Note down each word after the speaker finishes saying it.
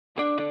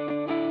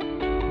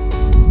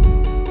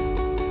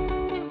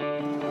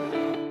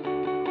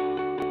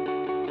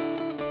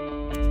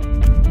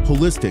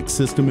holistic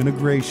system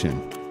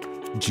integration,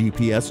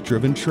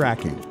 GPS-driven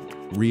tracking,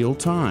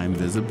 real-time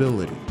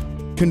visibility,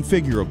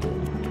 configurable,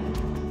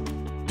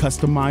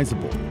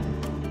 customizable,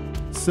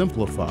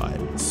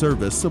 simplified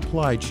service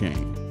supply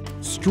chain,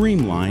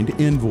 streamlined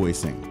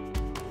invoicing,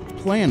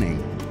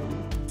 planning,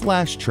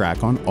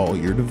 FlashTrac on all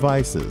your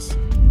devices.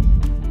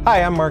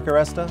 Hi, I'm Mark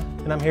Aresta,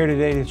 and I'm here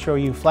today to show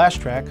you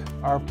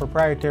FlashTrac, our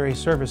proprietary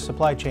service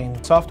supply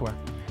chain software.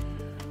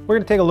 We're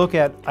going to take a look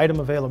at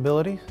item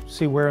availability,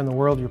 see where in the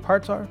world your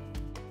parts are,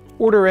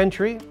 order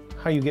entry,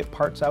 how you get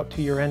parts out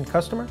to your end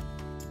customer,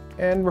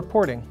 and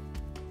reporting.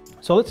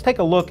 So let's take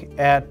a look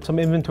at some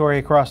inventory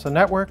across the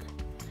network,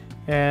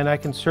 and I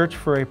can search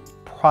for a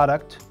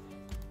product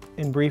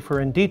in brief or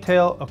in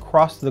detail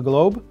across the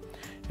globe,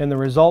 and the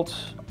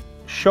results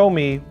show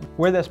me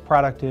where this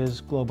product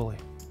is globally.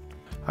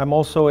 I'm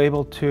also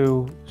able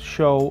to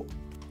show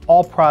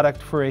all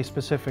product for a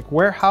specific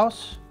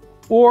warehouse,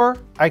 or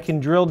I can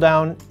drill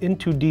down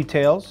into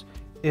details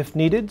if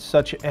needed,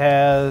 such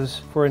as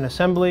for an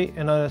assembly,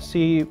 and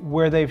see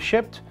where they've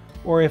shipped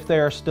or if they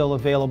are still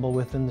available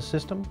within the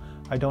system.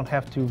 I don't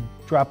have to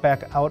drop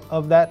back out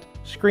of that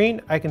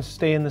screen. I can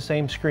stay in the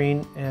same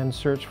screen and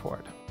search for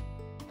it.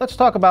 Let's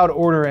talk about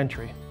order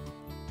entry.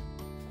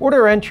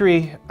 Order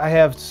entry, I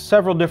have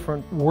several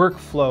different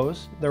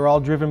workflows. They're all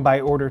driven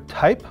by order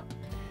type.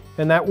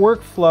 And that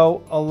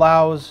workflow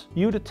allows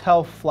you to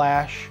tell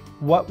Flash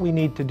what we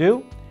need to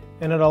do,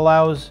 and it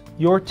allows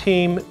your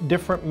team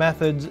different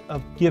methods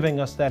of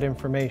giving us that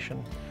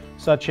information,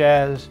 such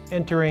as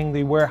entering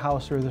the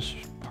warehouse or the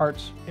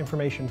parts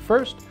information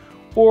first,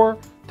 or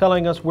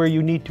telling us where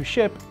you need to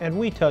ship and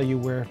we tell you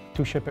where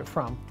to ship it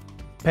from.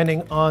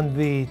 Depending on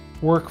the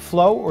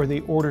workflow or the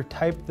order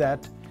type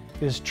that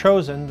is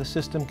chosen, the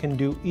system can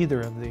do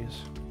either of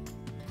these.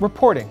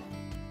 Reporting.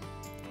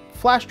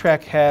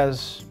 FlashTrac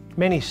has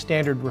many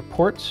standard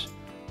reports,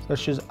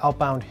 such as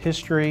outbound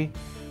history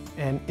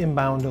and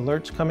inbound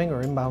alerts coming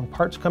or inbound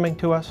parts coming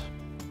to us.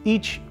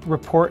 Each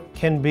report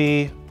can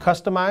be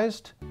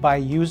customized by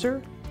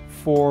user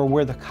for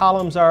where the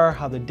columns are,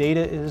 how the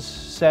data is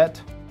set.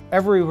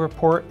 Every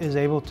report is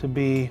able to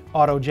be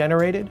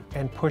auto-generated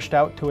and pushed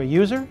out to a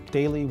user,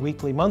 daily,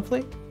 weekly,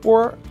 monthly,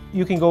 or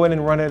you can go in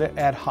and run it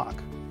ad hoc.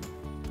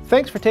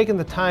 Thanks for taking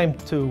the time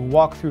to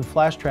walk through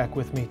FlashTrac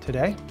with me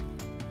today.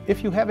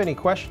 If you have any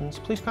questions,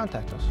 please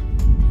contact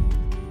us.